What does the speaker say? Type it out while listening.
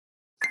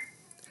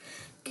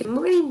Good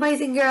morning,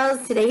 boys and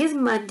girls. Today is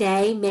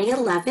Monday, May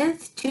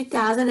 11th,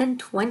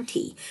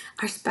 2020.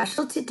 Our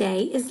special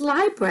today is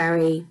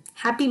library.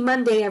 Happy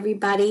Monday,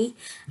 everybody.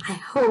 I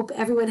hope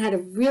everyone had a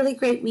really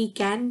great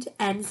weekend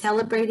and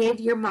celebrated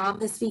your mom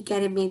this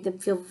weekend and made them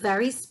feel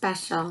very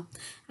special.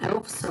 I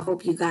also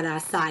hope you got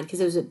outside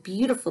because it was a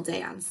beautiful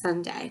day on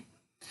Sunday.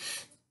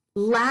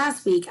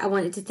 Last week, I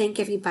wanted to thank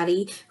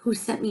everybody who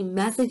sent me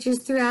messages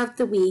throughout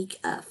the week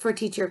for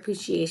Teacher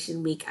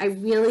Appreciation Week. I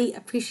really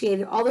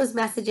appreciated all those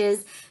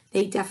messages.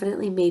 They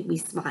definitely made me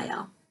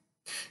smile.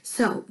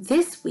 So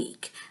this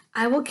week,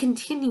 I will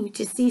continue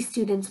to see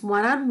students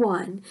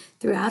one-on-one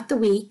throughout the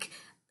week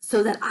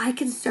so that I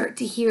can start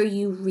to hear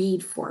you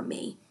read for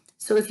me.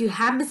 So if you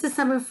have Mrs.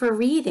 Summer for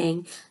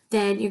reading,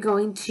 then you're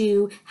going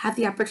to have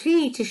the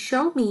opportunity to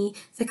show me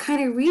the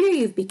kind of reader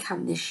you've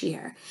become this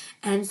year.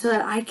 And so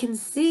that I can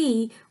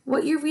see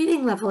what your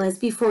reading level is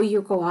before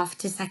you go off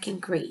to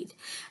second grade.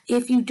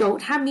 If you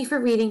don't have me for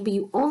reading, but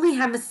you only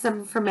have Mrs.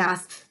 Summer for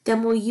math,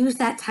 then we'll use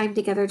that time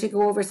together to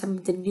go over some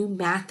of the new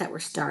math that we're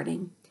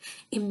starting.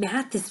 In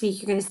math this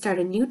week, you're going to start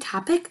a new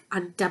topic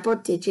on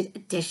double-digit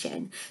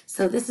addition.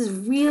 So this is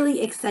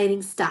really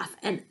exciting stuff,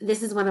 and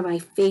this is one of my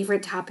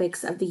favorite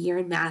topics of the year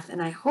in math,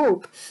 and I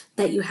hope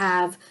that you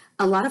have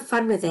a lot of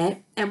fun with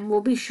it, and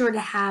we'll be sure to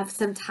have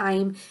some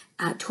time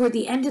toward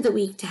the end of the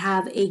week to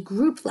have a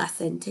group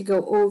lesson to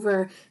go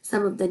over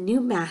some of the new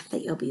math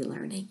that you'll be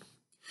learning.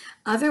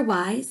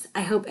 Otherwise,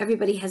 I hope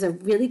everybody has a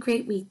really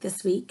great week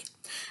this week.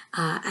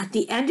 At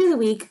the end of the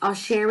week, I'll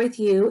share with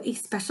you a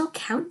special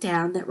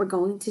countdown that we're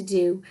going to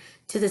do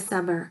to the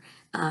summer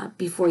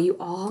before you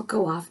all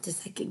go off to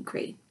second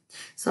grade.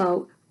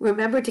 So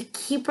remember to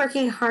keep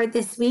working hard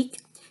this week.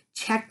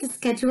 Check the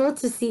schedule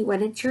to see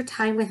when it's your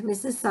time with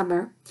Mrs.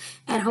 Summer.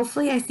 And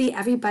hopefully I see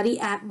everybody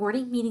at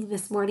morning meeting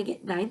this morning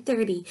at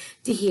 9:30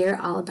 to hear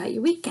all about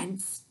your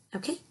weekends.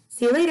 Okay,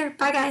 see you later.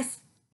 Bye, guys.